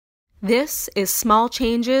This is Small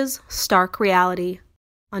Changes, Stark Reality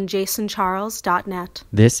on jasoncharles.net.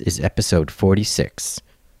 This is episode 46,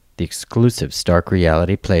 the exclusive Stark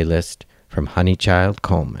Reality playlist from Honeychild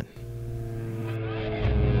Coleman.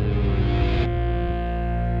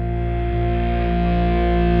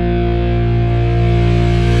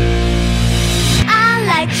 I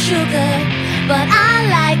like sugar, but I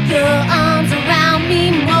like your arms around me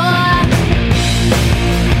more.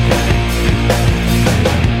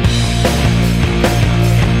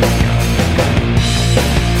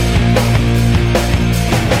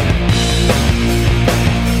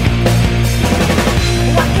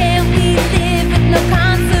 Why can't we live with no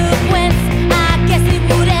consequences?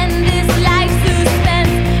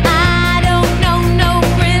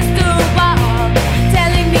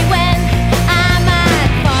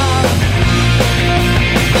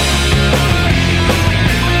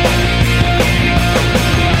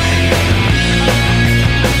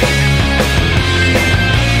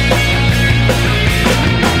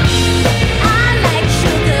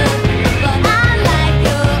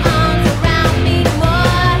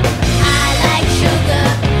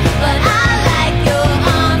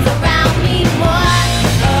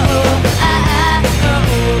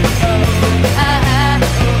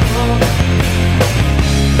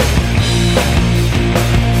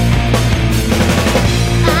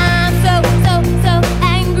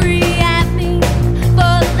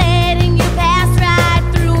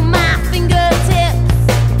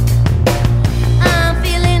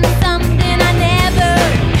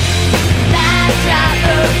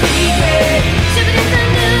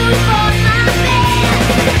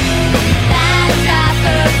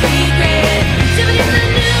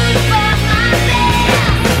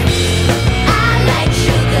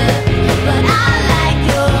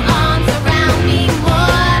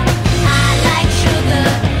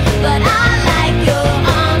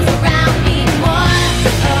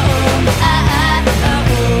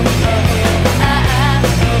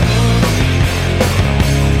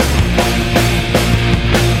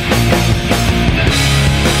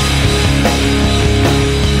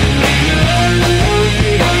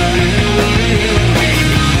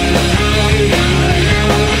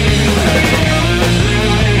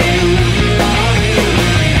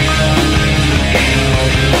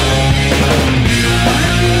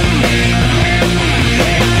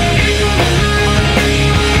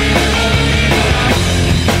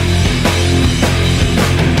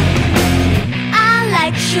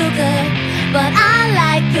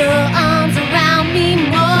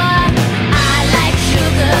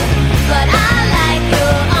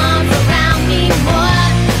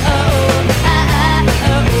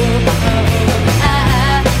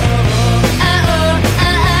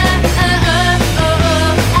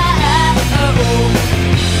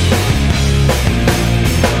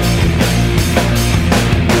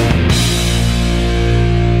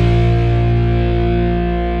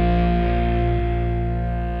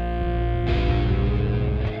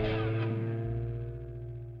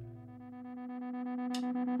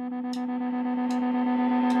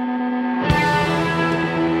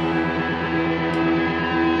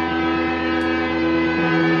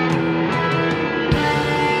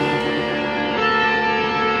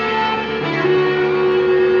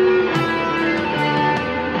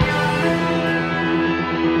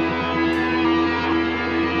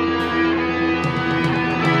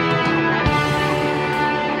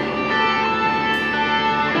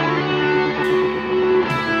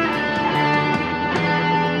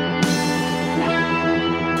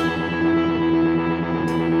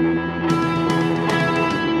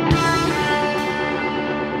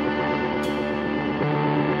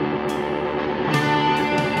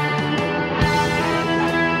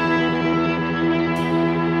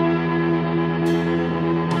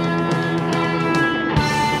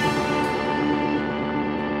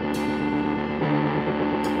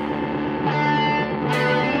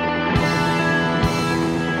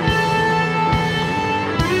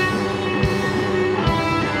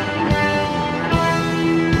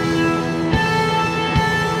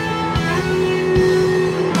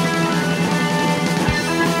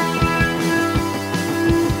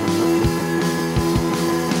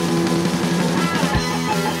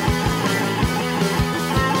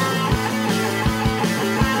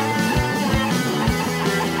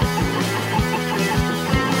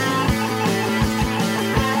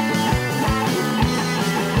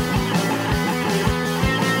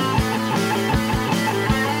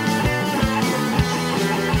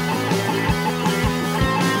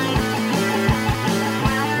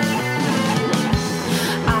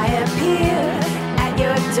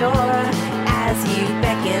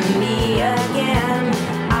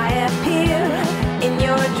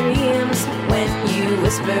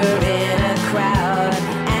 whisper in a crowd.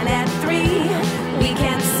 And at 3, we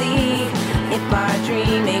can see if our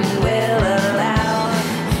dreaming will allow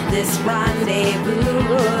this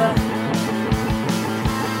rendezvous.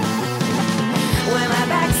 When I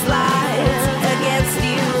backslide against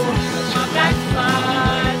you,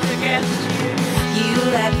 you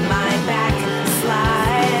let my back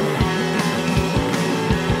slide.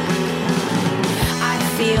 I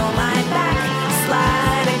feel my back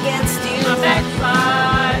slide against you.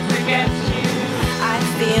 I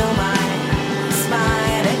feel my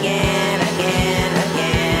spine again, again,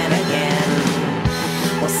 again, again.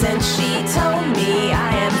 Well, since she told me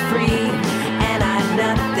I am free and I've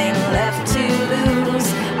nothing left to lose,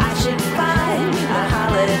 I should find a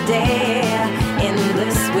holiday in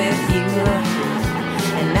bliss with you.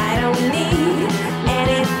 And I don't need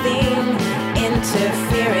anything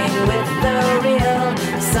interfering with the real.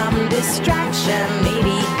 Some distraction,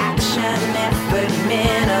 maybe action, effort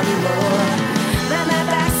minimal. Then I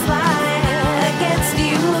backslide against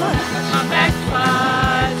you.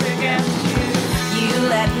 You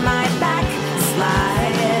let my back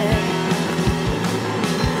slide.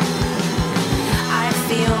 I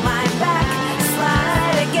feel my back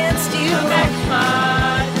slide against you.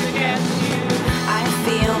 I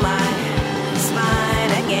feel my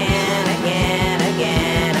spine again, again,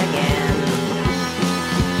 again, again.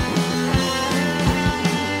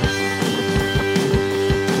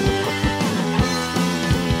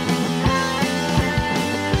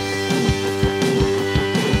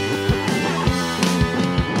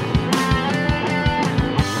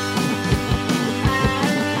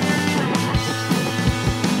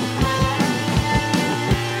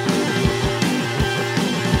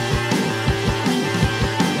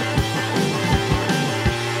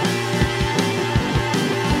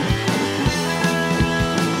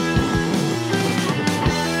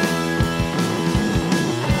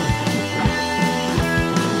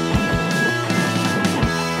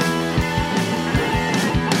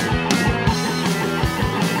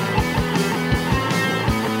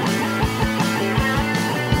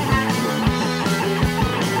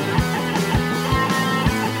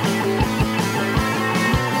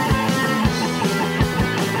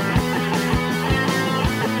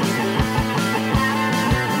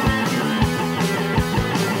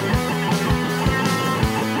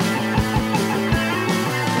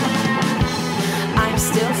 I'm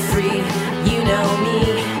still free, you know me,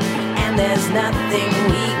 and there's nothing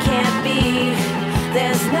we can't be.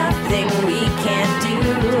 There's nothing we can't do.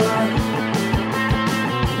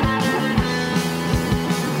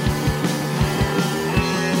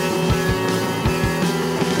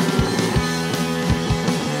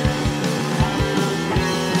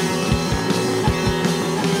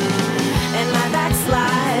 And my back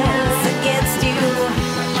slides against you.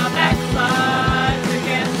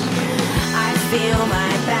 I feel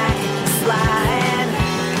my back slide.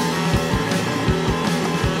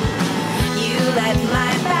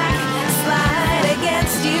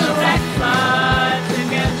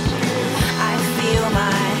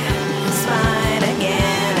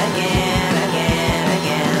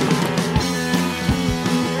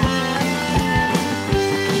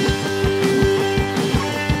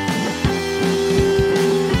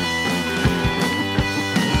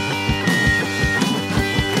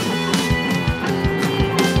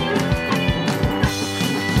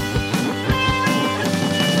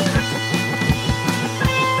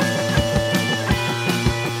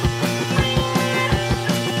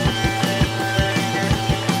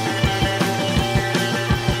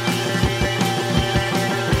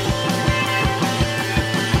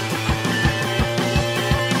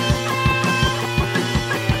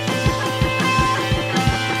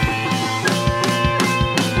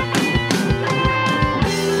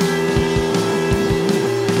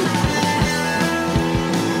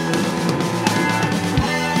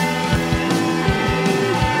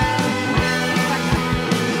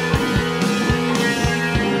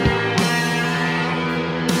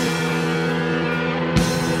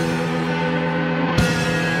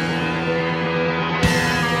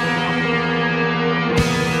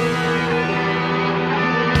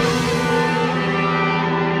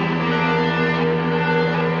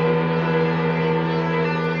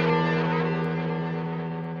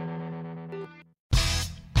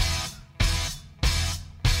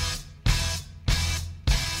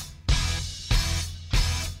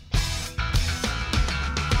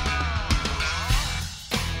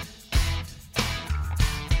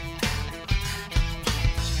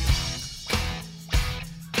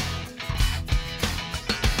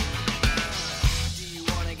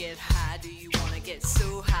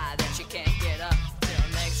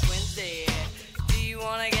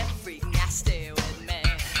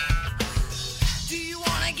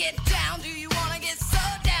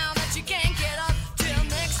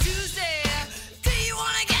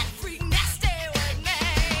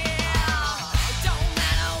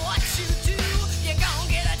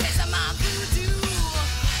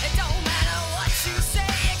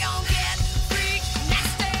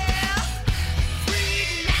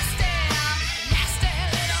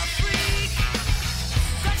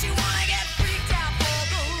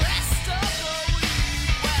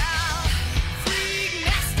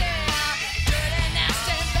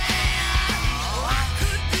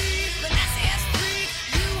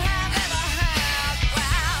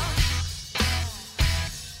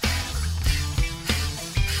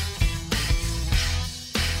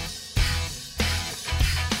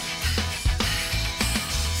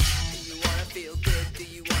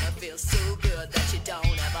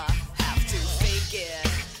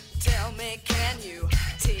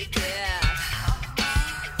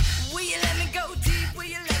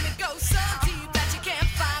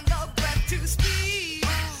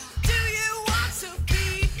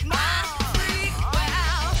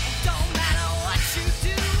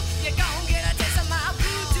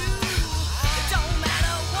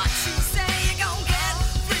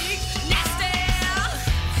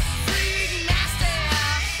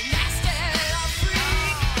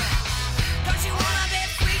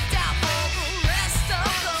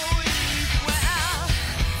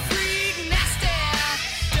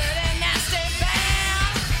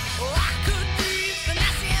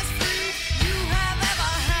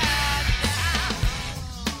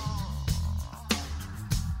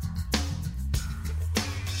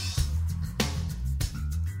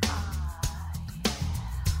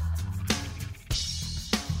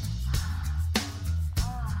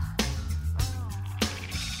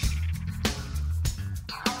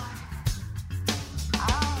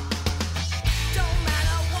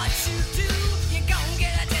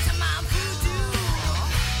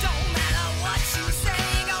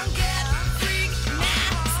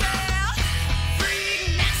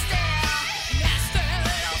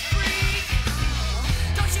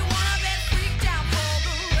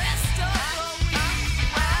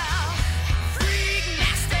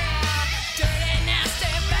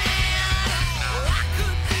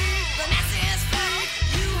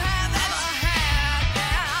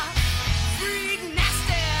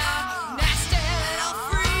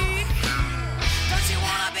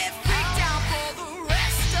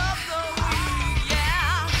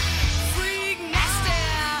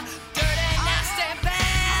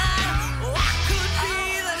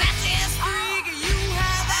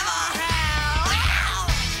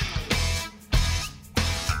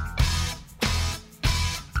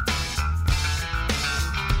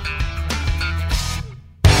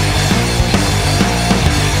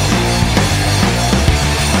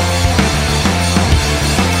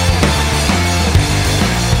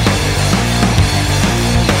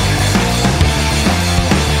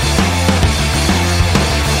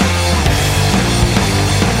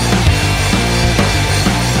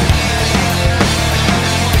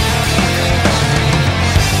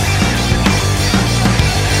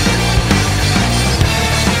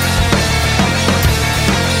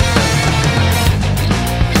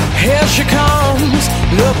 she comes,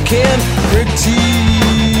 looking pretty.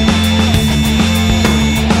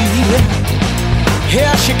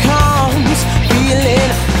 Here she comes,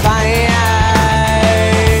 feeling fine.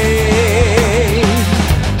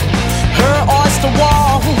 Her oyster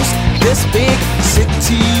walls, this big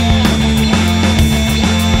city.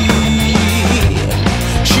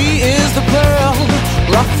 She is the pearl,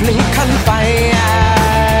 roughly confined.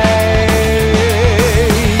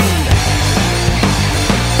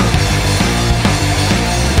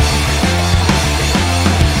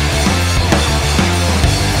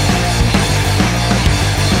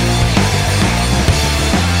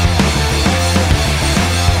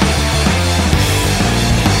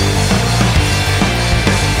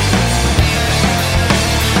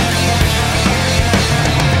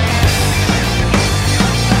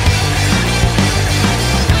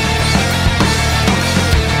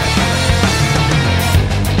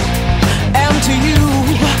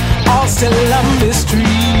 Still a mystery,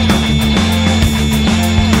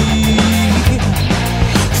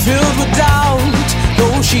 filled with doubt,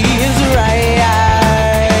 though she is right.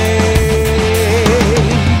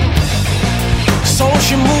 So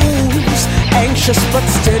she moves, anxious but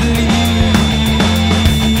steadily,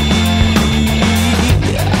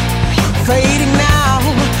 fading now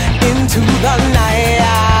into the night.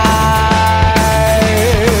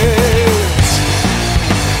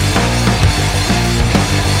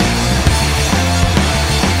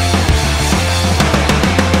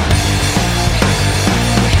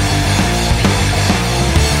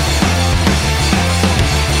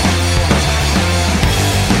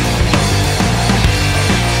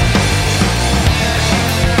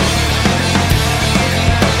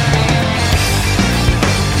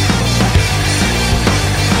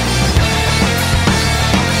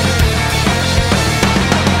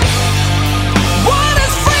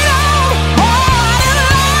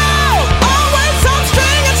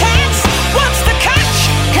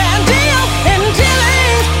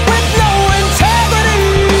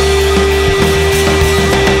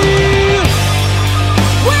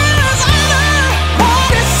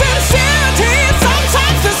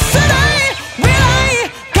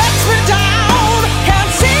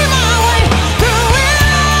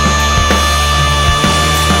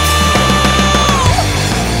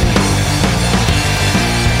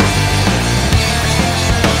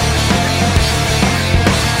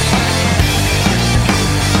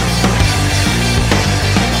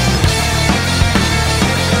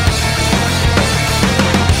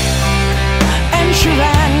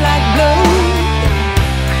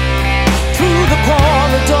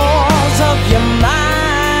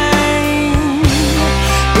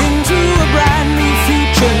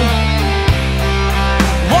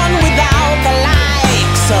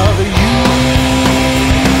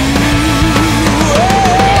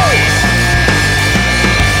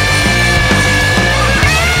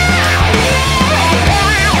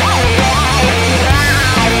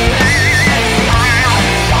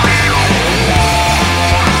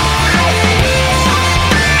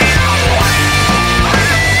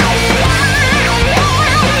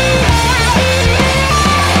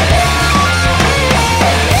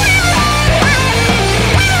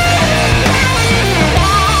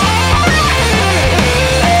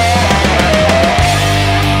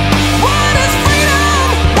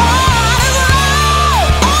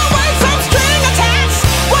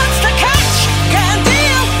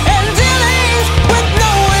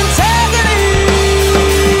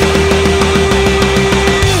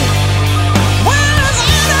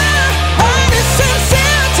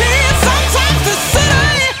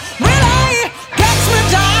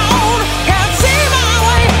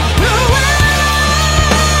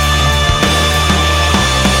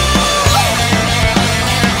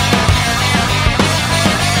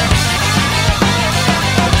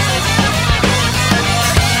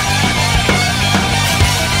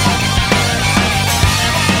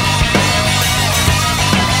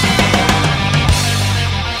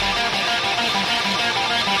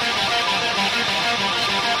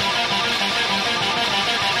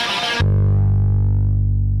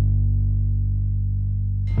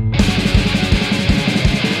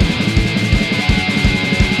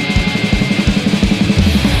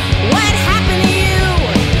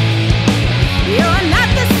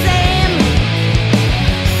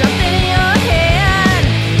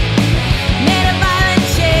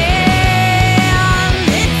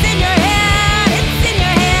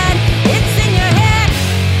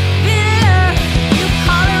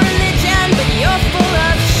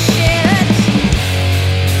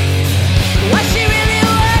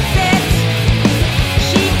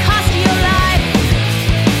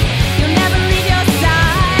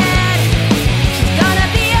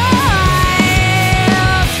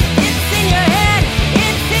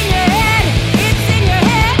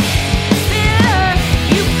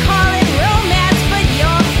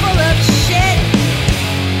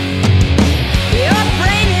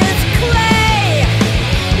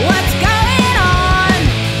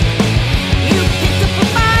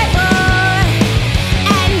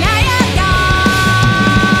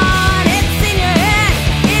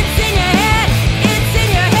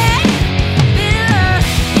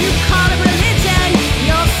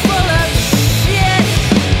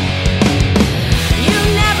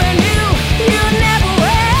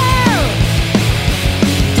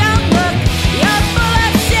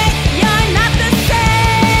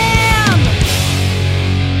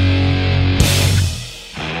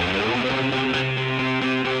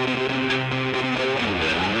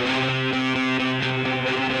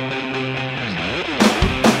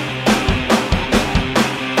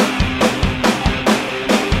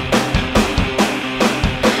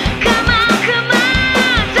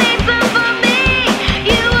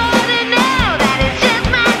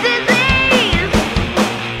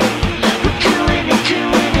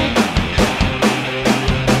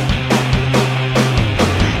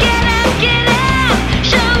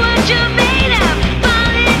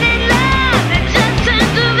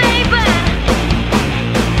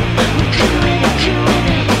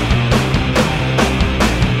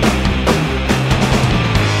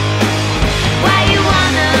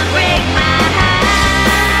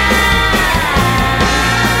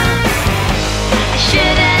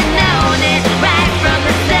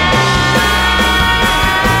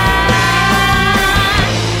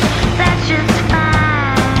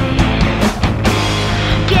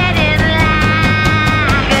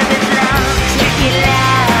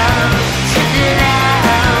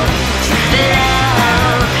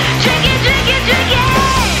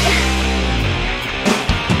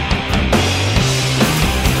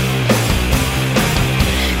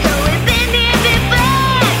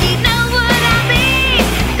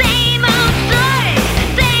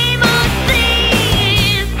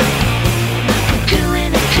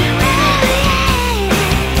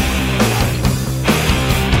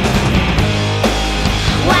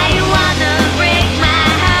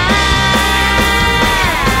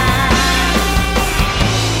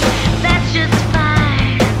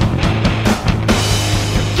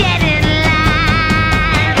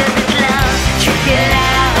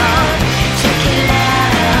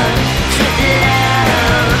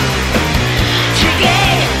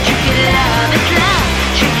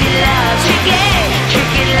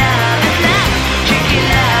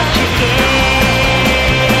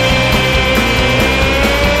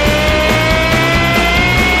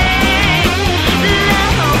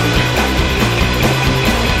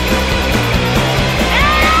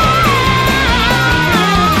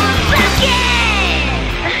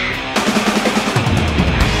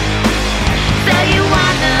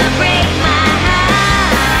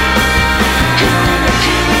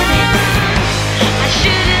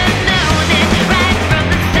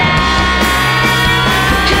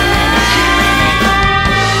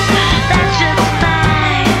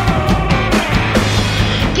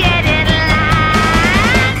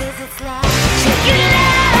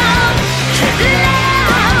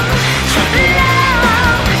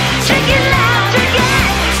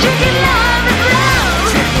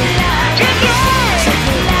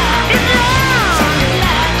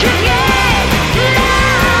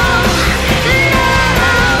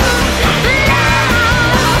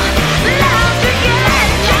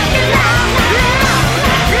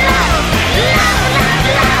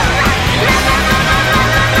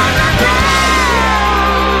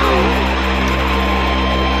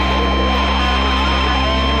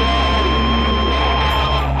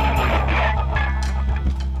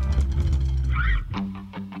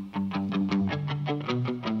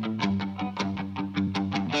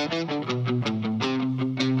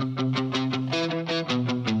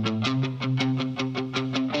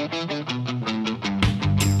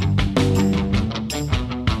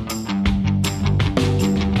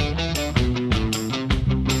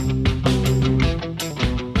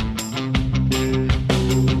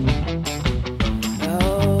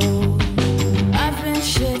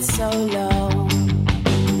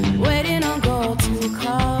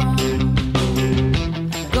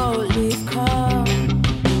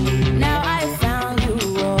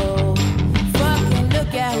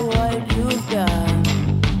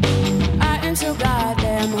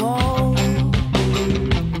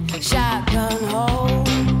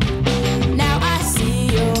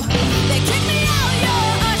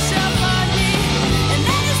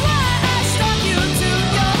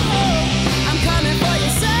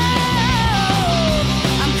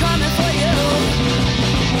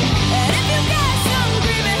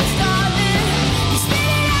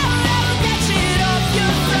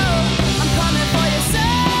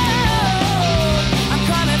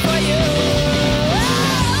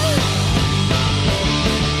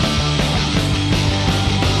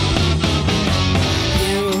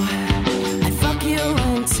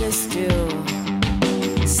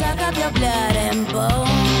 of your blood and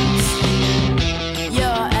bones.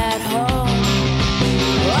 You're at home.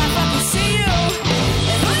 Oh, if I could see you,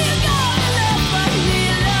 and who you gonna love but me,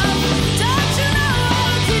 love? Don't you know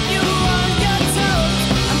I'll keep you on your toes?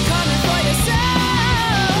 I'm coming for your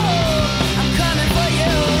soul. I'm coming for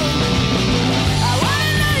you. I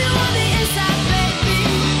wanna know you on the inside, baby.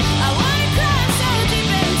 I wanna climb so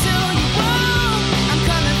deep into you. Whoa, I'm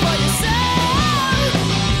coming for your soul.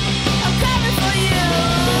 I'm coming for you.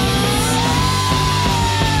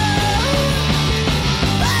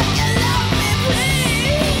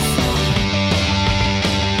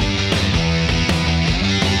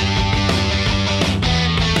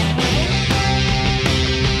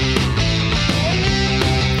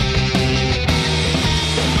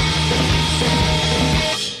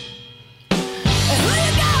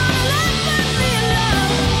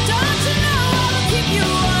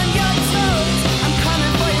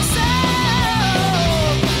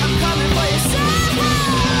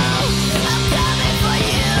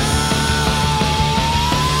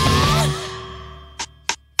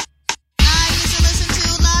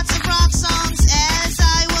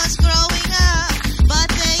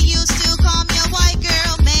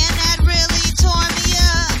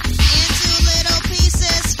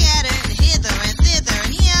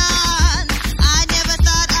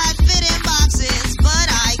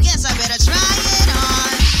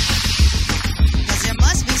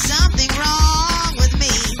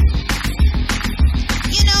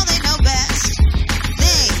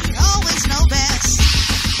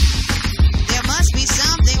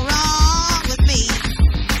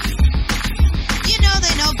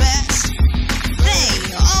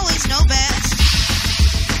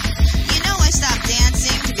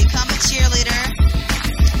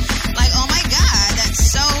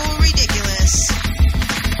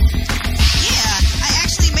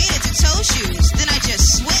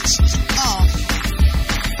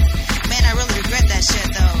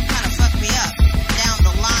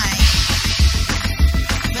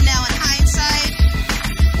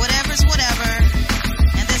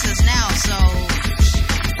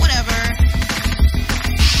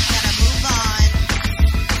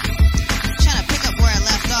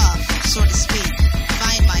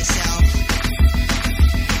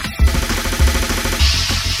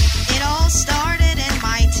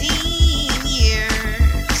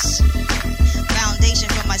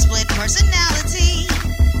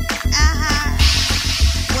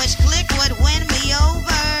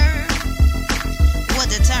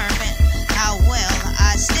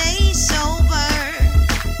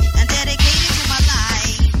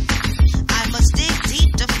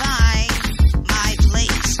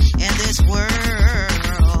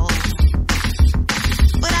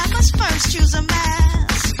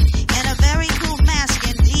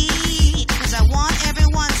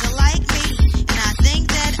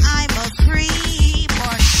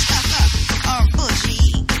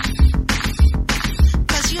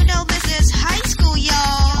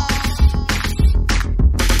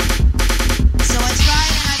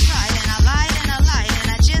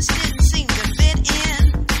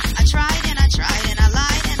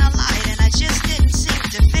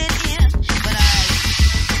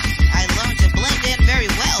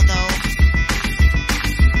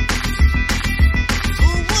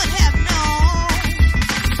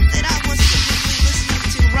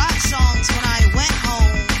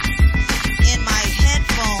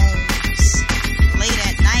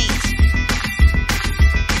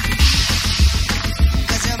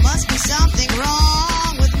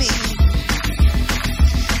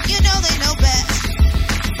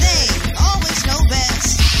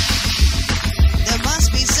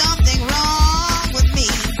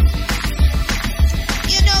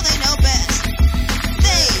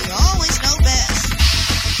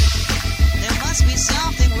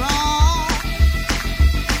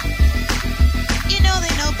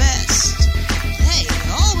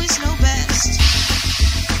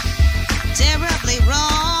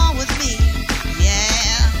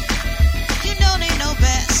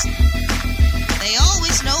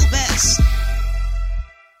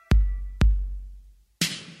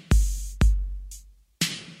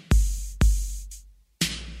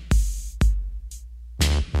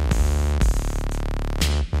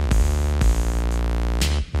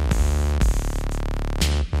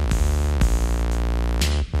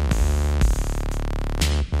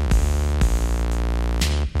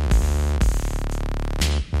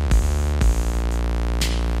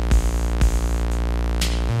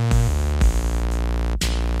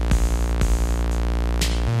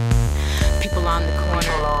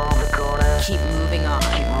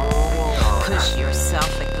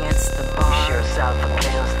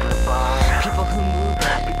 People who move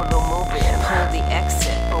in. People who move in. Pull the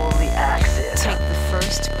exit. Pull the exit. Take the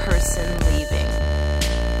first person leaving.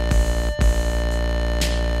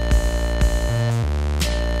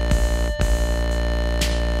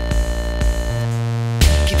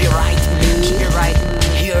 Keep your right move. Keep your right move.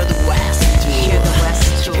 Hear the west tour. Hear the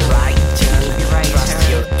west tour. Keep your right turn. Keep your right Trust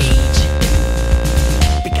turn. your age.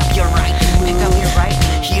 Pick up your right move. Pick up your right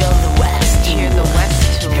move. Hear the west tour. Hear the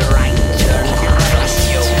west tour. Keep your right turn. Keep your right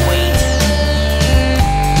Trust your turn. weight.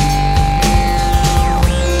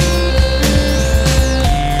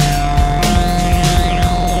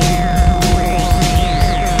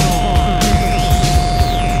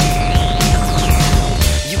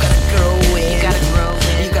 You gotta grow in. You gotta grow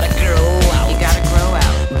in. You gotta grow out. You gotta grow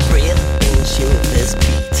out. Breathe into this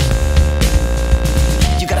beat.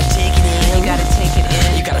 You gotta take it in. You gotta take it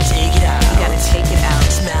in. You gotta take it out. You gotta take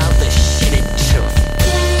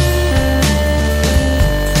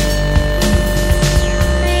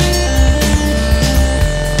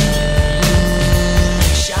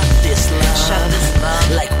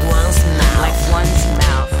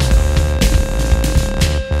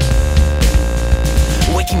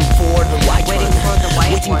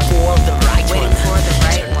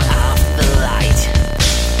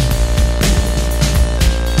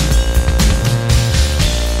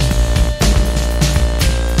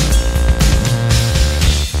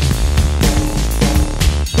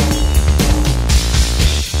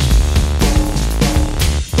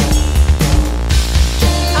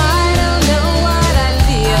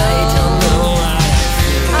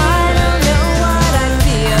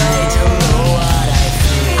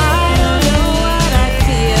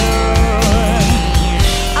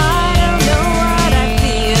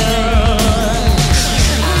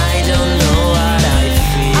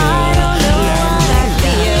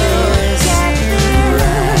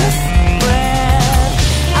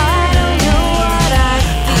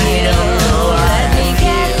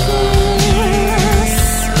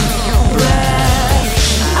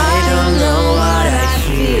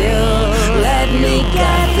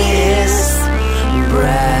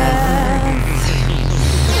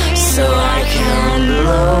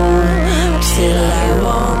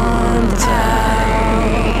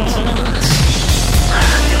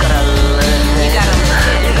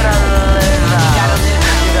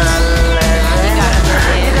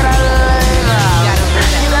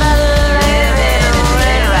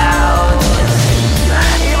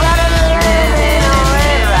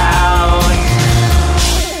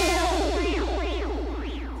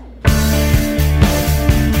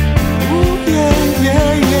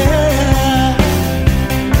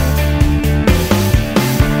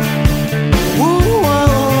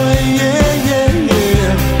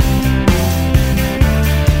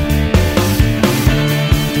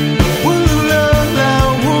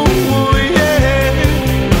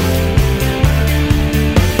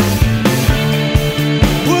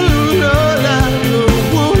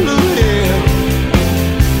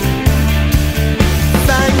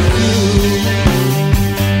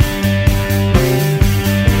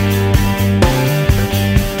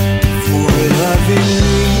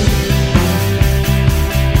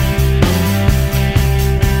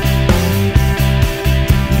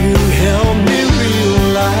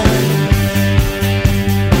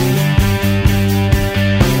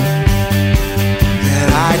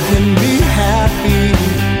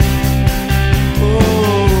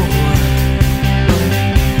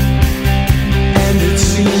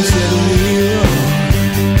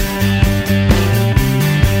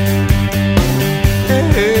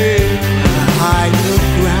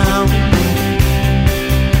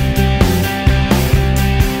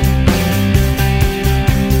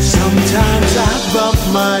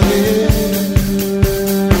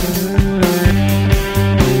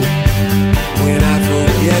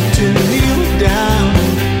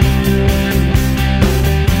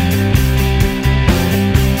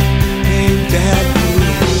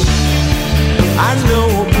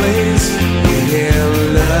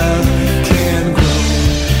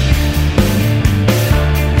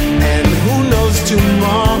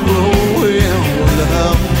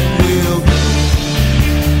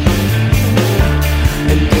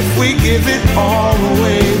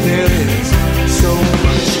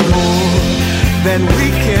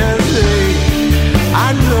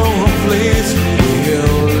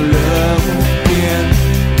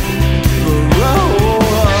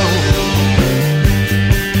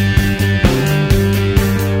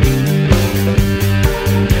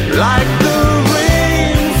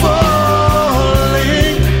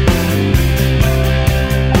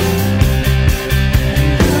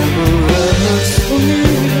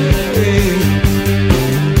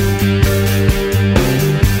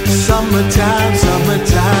Summertime,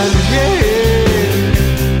 summertime, yeah.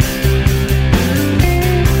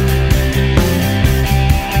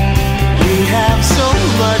 We have so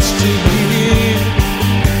much to give,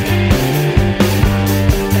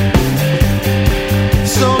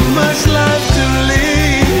 so much life to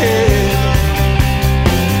live,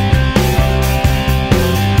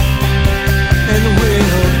 and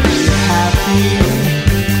we'll be happy.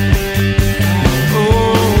 Oh,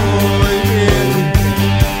 yeah.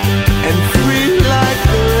 And free like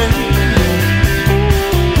the rain.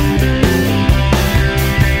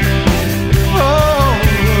 Oh,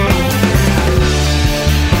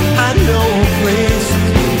 I know a place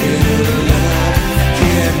where love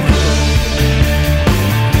can grow.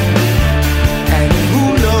 And who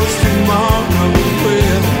knows tomorrow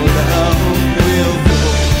where love will go.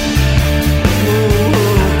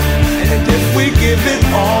 Oh, and if we give it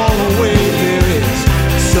all away, there is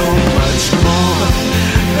so much more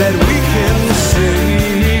that we can say.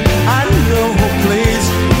 I know a place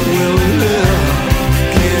where love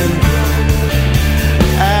can grow.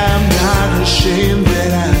 I'm not ashamed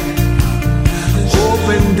that I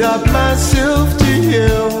opened up myself to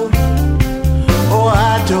you. Oh, I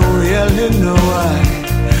don't really know why.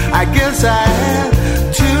 I guess I had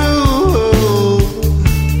to.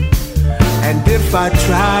 And if I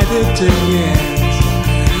tried it again,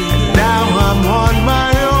 and now I'm on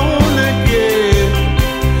my own again,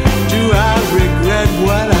 do I regret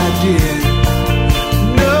what I did?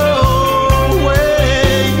 No way.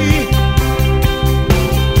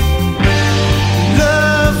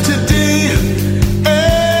 Love today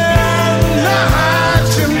and not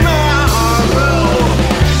tomorrow.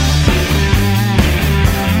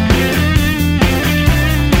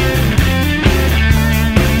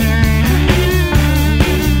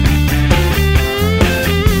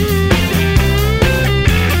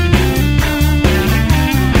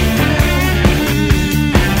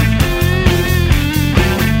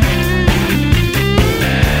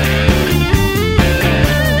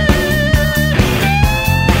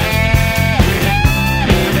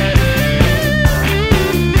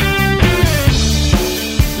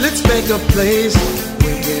 Let's make a place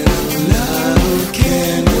where love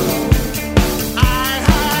can go.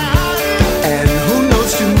 And who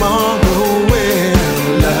knows tomorrow where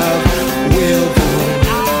love will go.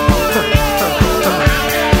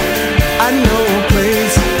 I know a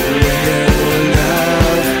place where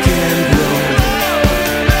love can grow.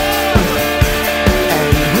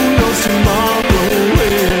 And who knows tomorrow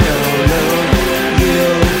where love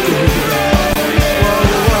will go. Whoa,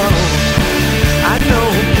 whoa. I know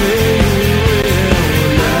a place where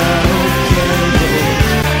love can go.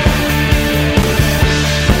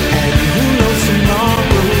 And who knows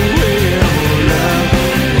tomorrow where love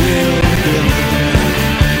will go.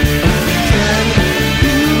 Can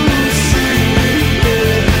you see it?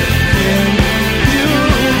 Can you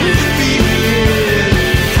feel it?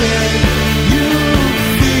 Can you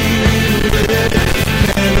feel it?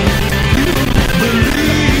 Can you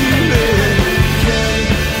believe it? Can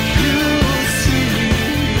you see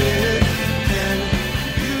it? Can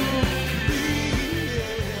you be it?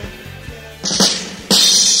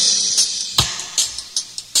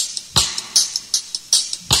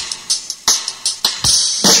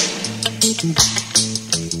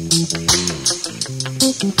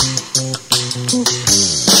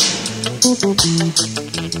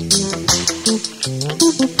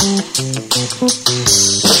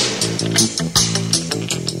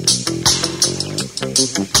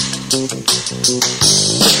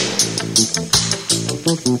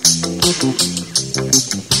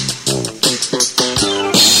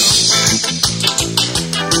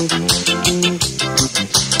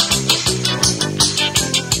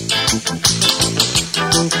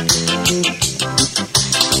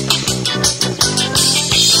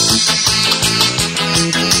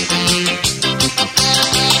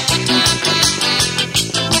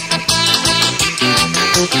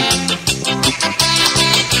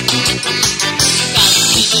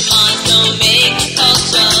 Don't make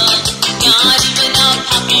culture. God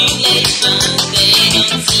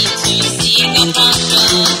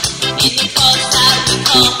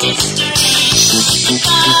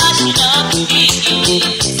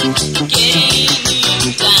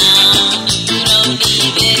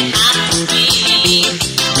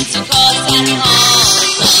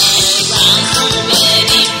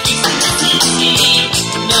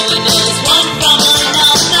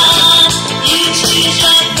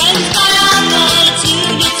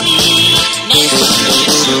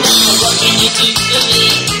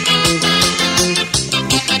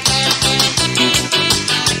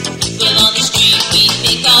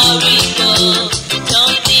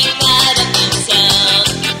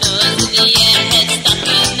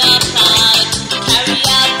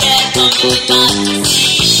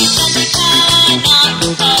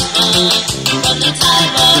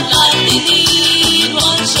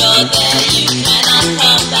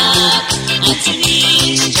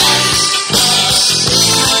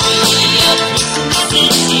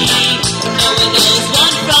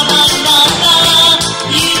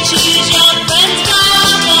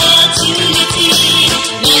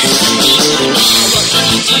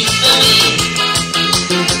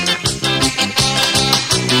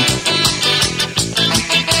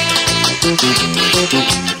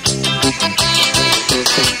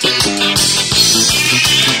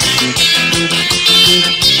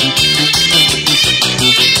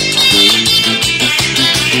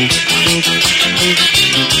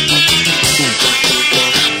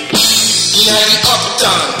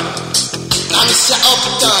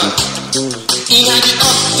Inna the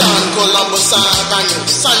uptown, Columbus Avenue,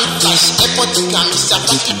 sun flash, airport camisa,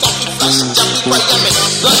 flashy taffy flash, jam requirement,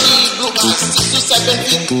 bloody blue eyes, 6 to 7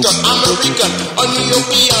 feet tall, American or New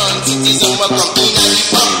European citizen welcome. Inna the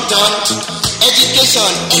uptown,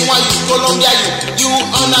 education, NYU, Columbia, you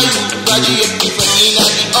honor you, graduate people. Inna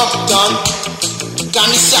the uptown,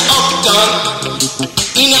 camisa uptown.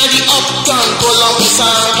 Inna the uptown, Columbus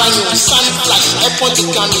Avenue, sun flash, airport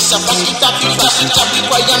camisa, flashy taffy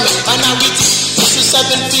requirement, minority. 7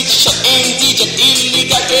 feet shot and DJ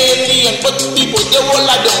illegal alien, but people they all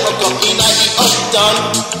are don't welcome in the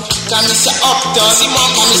uptown. Can we say uptown? Maximum,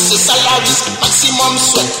 can we say salaries? Maximum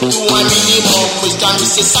sweat to a minimum wage. Can we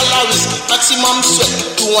say salaries? Maximum sweat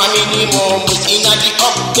to a minimum wage in the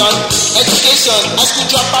uptown. Education, high school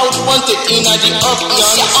dropout wanted in the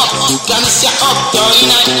uptown. Can we say uptown? In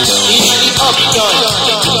the uptown.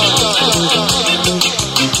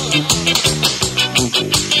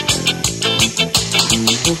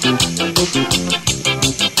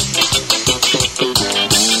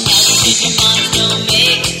 Don't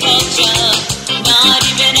make culture, not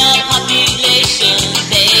even a population.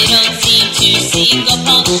 They don't seem to seek a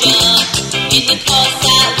puncture in the course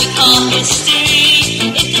that we call history.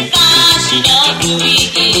 It's the fashion of who he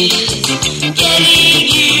is, getting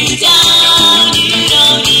you down. You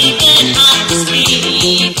don't even have to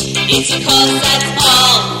speak. It's a course that's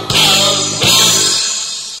called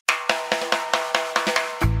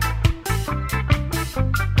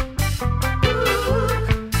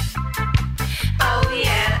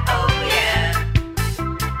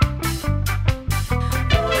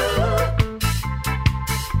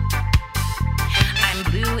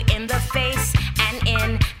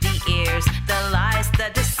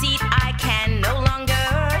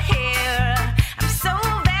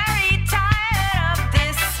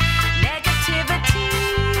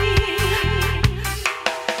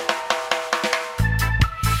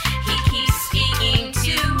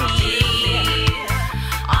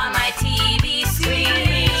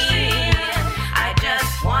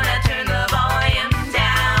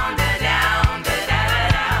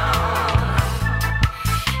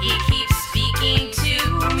speak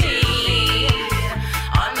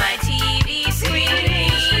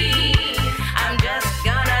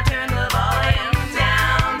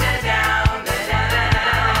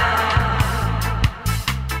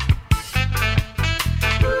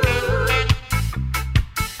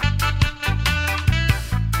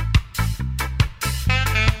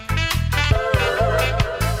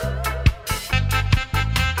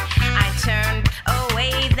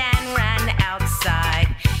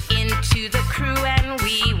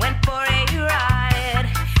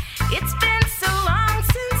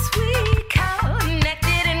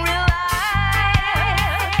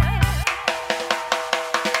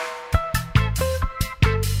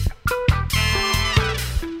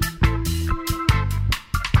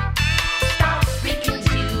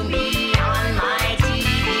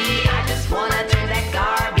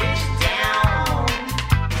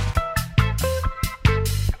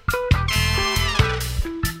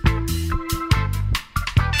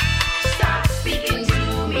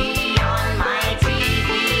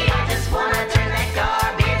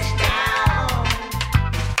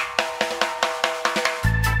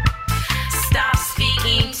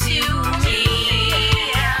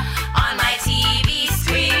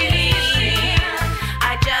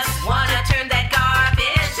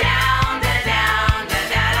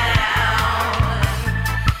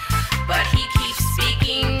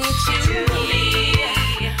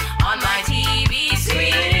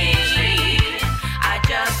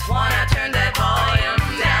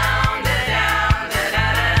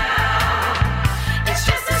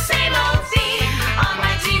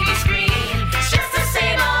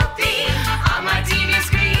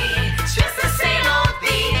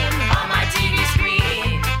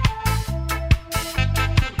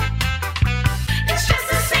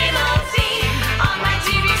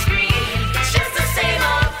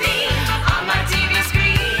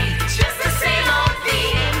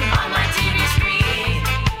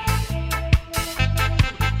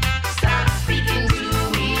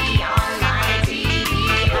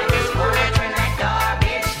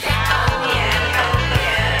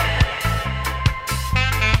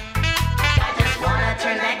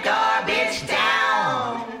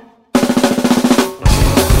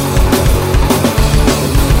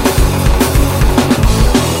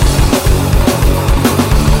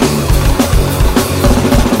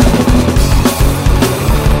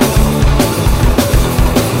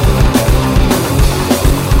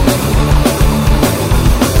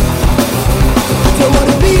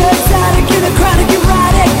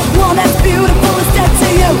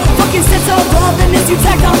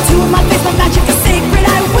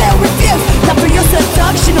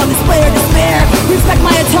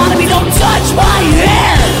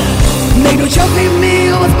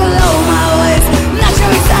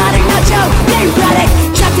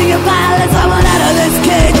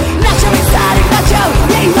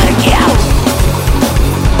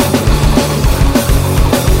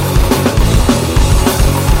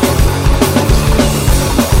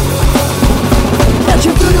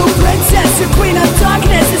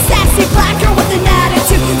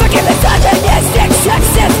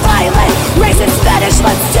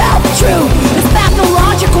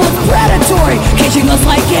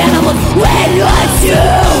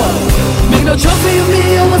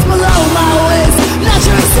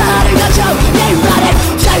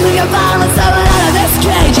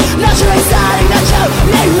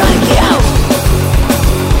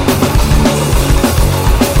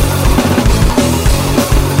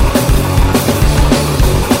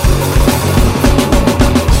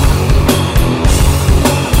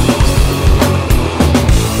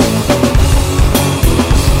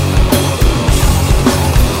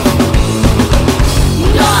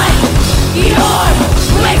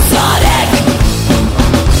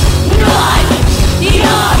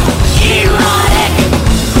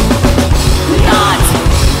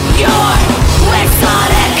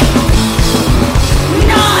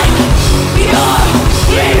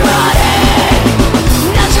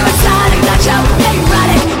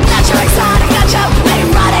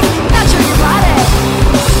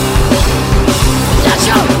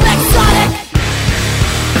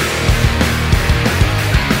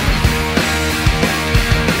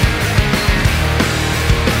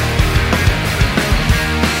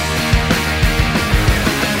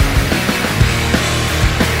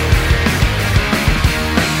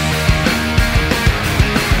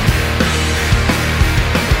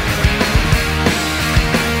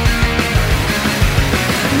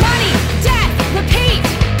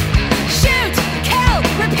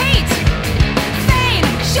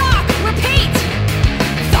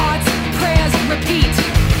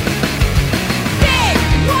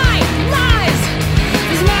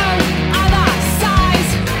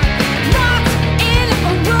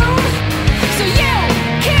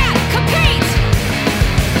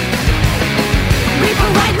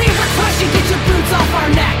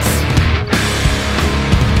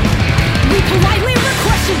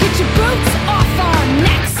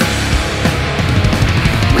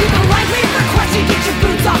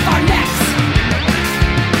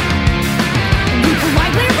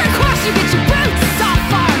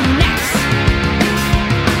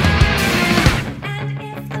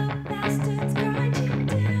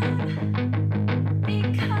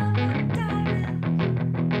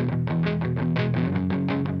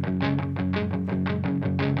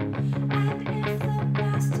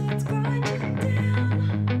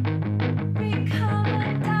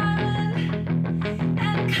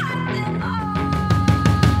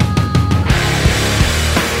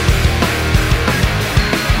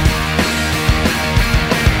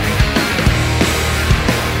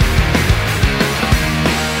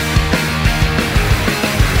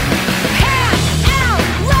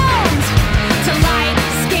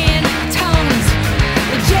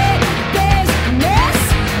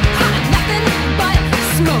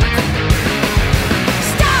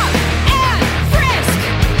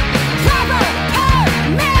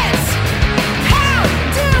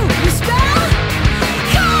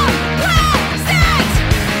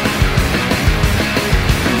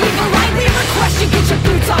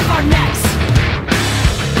off our necks.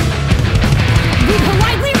 We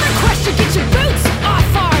politely request you get your boots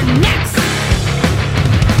off our necks.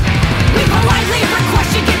 We politely request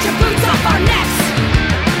you get your boots off our necks.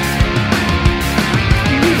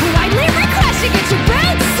 We politely request you get your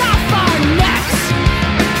boots off our necks.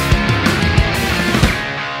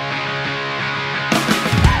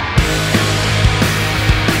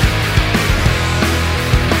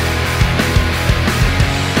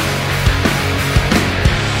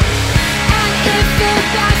 And if the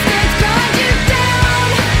bastards grind you down,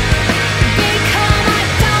 become a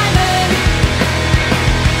diamond.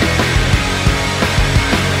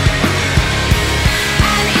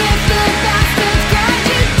 And if the bastards grind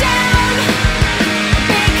you down,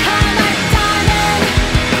 become a diamond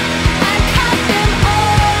and cut them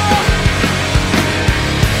all.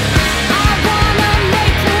 I wanna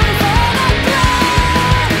make room for the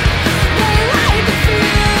blood. They light the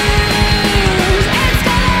fuse. It's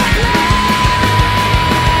gonna blow.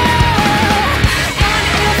 And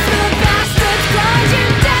if the bastards grind you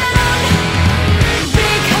down,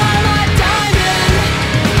 become a diamond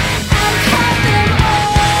and cut them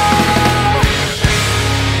all.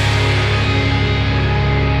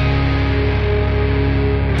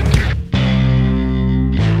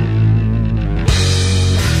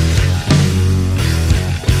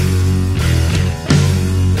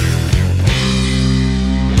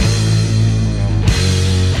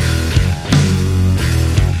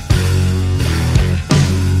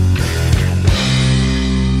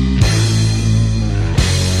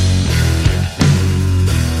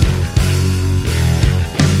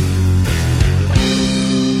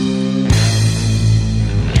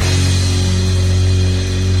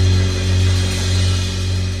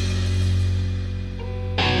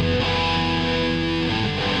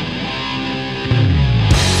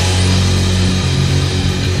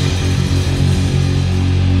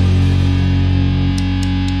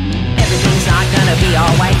 Everything's not gonna be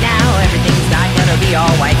all white now. Everything's not gonna be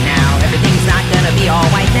all white now. Everything's not gonna be all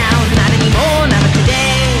white now. Not anymore, not of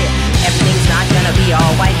today. Everything's not gonna be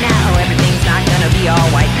all white now. Everything's not gonna be all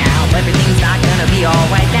white now. Everything's not gonna be all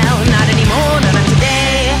white now. Not anymore, not of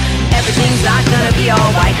today. Everything's not gonna be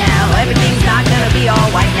all white now. Everything's not gonna be all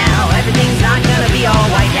white now. Everything's not gonna be all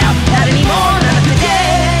white now. Not anymore, not of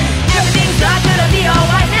today. Everything's not gonna be all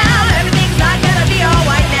white now. Everything's not gonna be all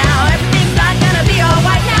white now. Everything's not gonna be all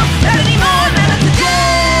white now. Not anymore, not of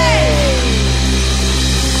today.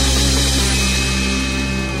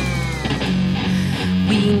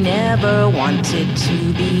 We never wanted to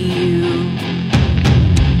be you.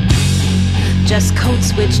 Just code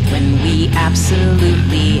switched when we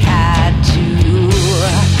absolutely had to.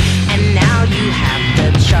 And now you have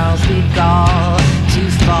the Charles de Gaulle to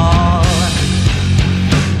fall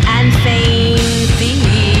and feign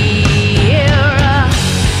fear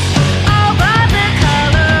over the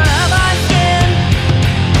color of our skin.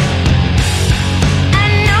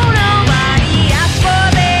 And no, nobody asked for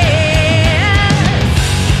this.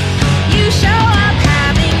 You show up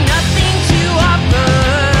having nothing to offer.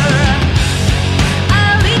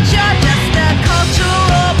 I'll eat you're just a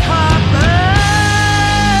cultural pauper.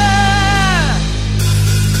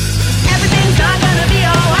 Everything's not gonna be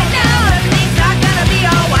all white now. Everything's not gonna be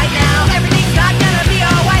all white now. Everything's not gonna be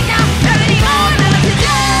all white now. Not anymore, not of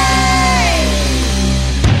today.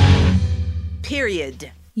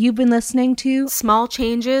 Period. You've been listening to Small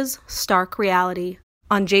Changes, Stark Reality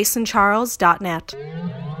on jasoncharles.net.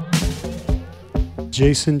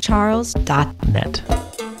 JasonCharles.net.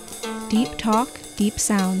 Deep talk, deep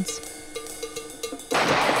sounds.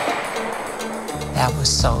 That was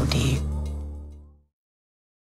so deep.